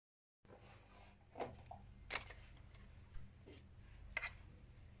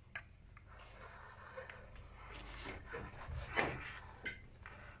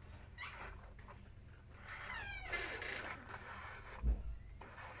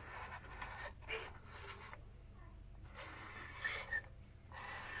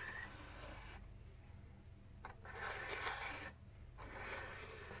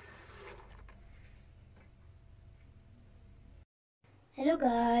Hello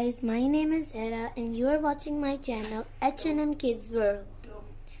guys, my name is Sarah and you are watching my channel H&M Kids World.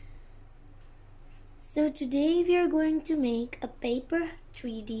 So today we are going to make a paper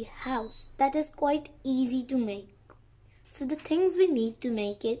 3D house that is quite easy to make. So the things we need to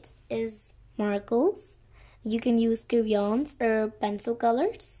make it is markers. You can use crayons or pencil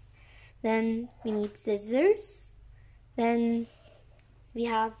colors. Then we need scissors. Then we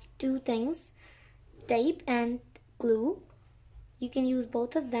have two things, tape and glue. You can use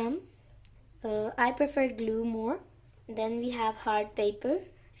both of them. I prefer glue more. Then we have hard paper.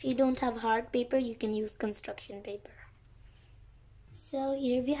 If you don't have hard paper, you can use construction paper. So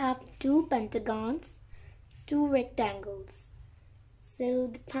here we have two pentagons, two rectangles. So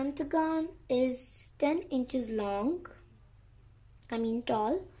the pentagon is 10 inches long,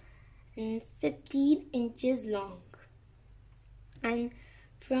 tall, and 15 inches long. And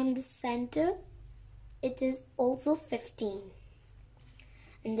from the center, it is also 15.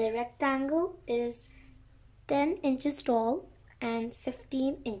 And the rectangle is 10 inches tall and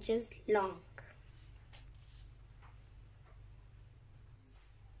 15 inches long.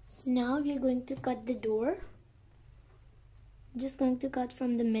 So now we are going to cut the door. Just going to cut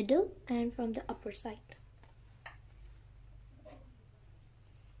from the middle and from the upper side.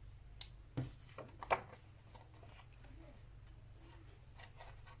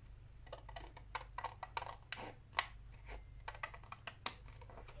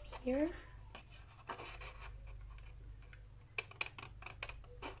 Here,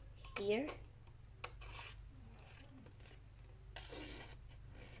 here,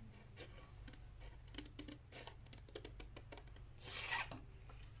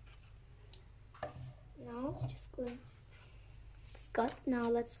 now just going to cut. Now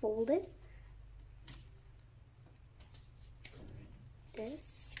let's fold it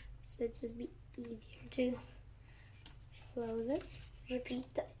this so it will be easier to close it.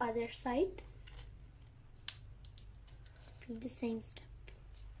 Repeat the other side. Repeat the same step.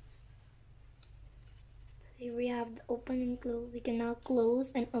 So here we have the open and close. We can now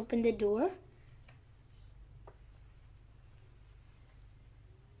close and open the door.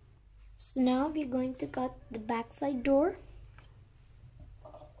 So now we're going to cut the back side door.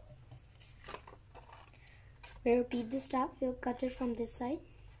 We'll repeat the step. We'll cut it from this side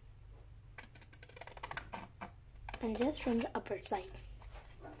and just from the upper side.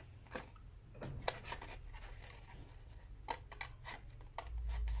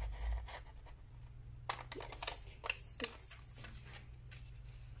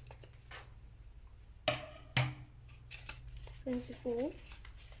 Going to fold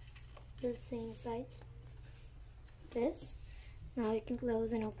the same side. This. Now you can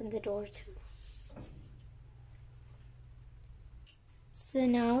close and open the door too. So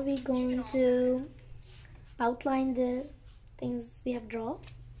now we're going to outline the things we have drawn.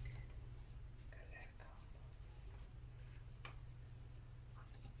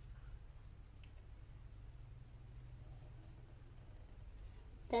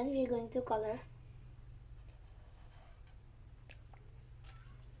 Then we're going to color.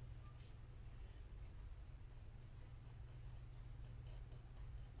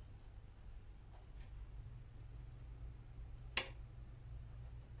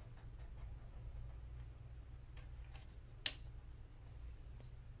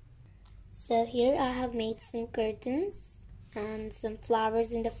 So here I have made some curtains and some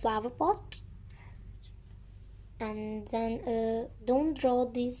flowers in the flower pot. And then don't draw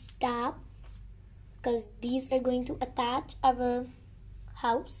these tabs because these are going to attach our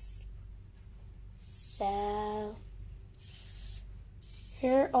house. So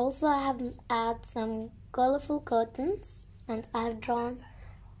here also I have added some colorful curtains and I have drawn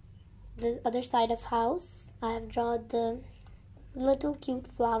the other side of house. I have drawn the little cute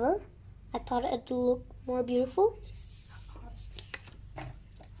flower. I thought it would look more beautiful.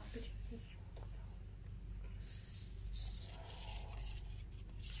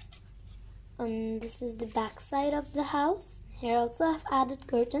 And this is the back side of the house. Here also I've added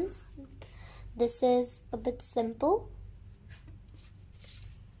curtains. This is a bit simple.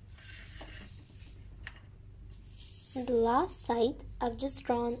 And the last side I've just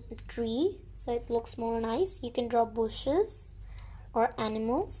drawn a tree so it looks more nice. You can draw bushes or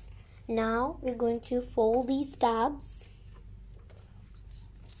animals. Now we're going to fold these tabs.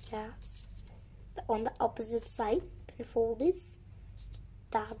 Yes. On the opposite side, you can fold these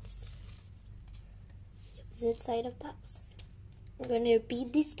tabs. The opposite side of tabs. I'm going to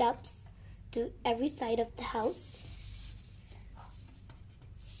repeat these steps to every side of the house.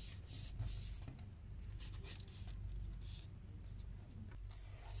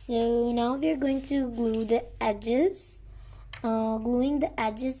 So now we're going to glue the edges Gluing the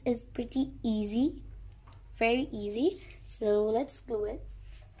edges is pretty easy, very easy. So let's glue it.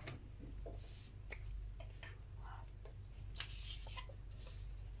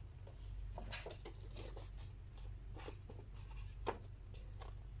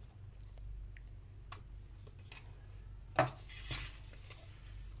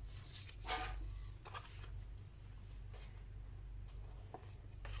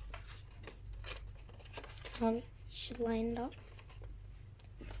 Should line it up.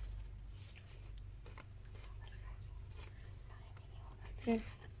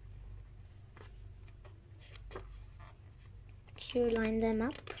 Sure, line them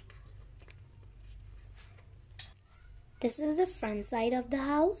up. This is the front side of the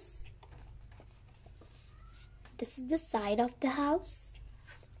house. This is the side of the house.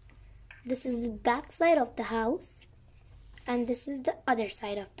 This is the back side of the house. And this is the other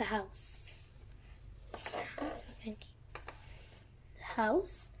side of the house. I'm just gonna keep the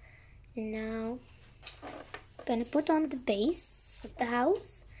house. And now I'm gonna put on the base of the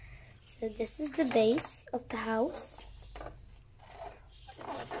house. So this is the base of the house.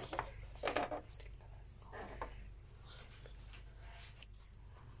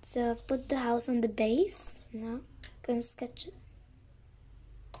 So I've put the house on the base. Now I'm gonna sketch it.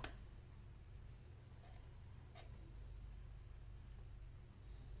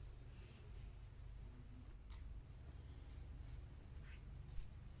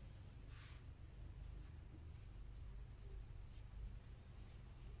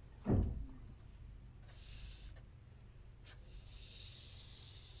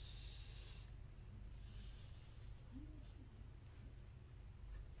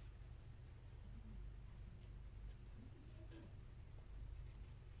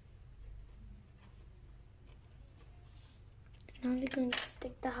 Now we're going to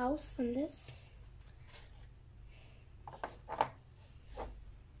stick the house on this.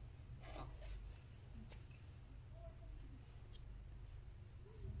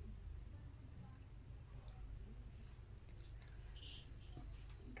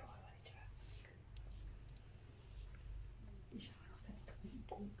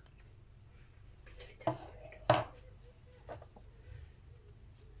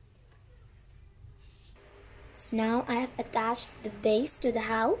 So now I have attached the base to the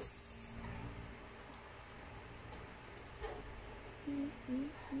house.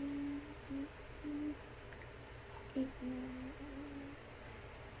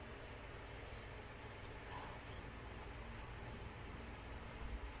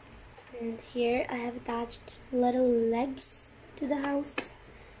 And here I have attached little legs to the house.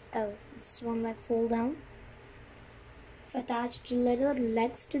 Oh, just one leg fall down. I've attached little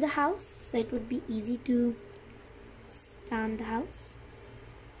legs to the house so it would be easy to stand the house.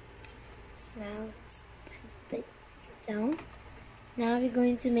 So now let's put it down. Now we're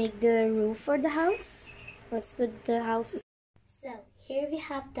going to make the roof for the house. Let's put the house. So here we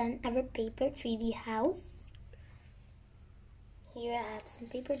have done our paper 3D house. Here I have some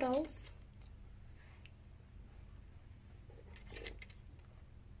paper dolls.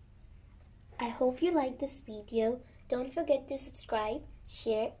 I hope you like this video. Don't forget to subscribe,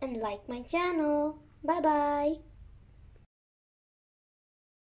 share and like my channel. Bye bye.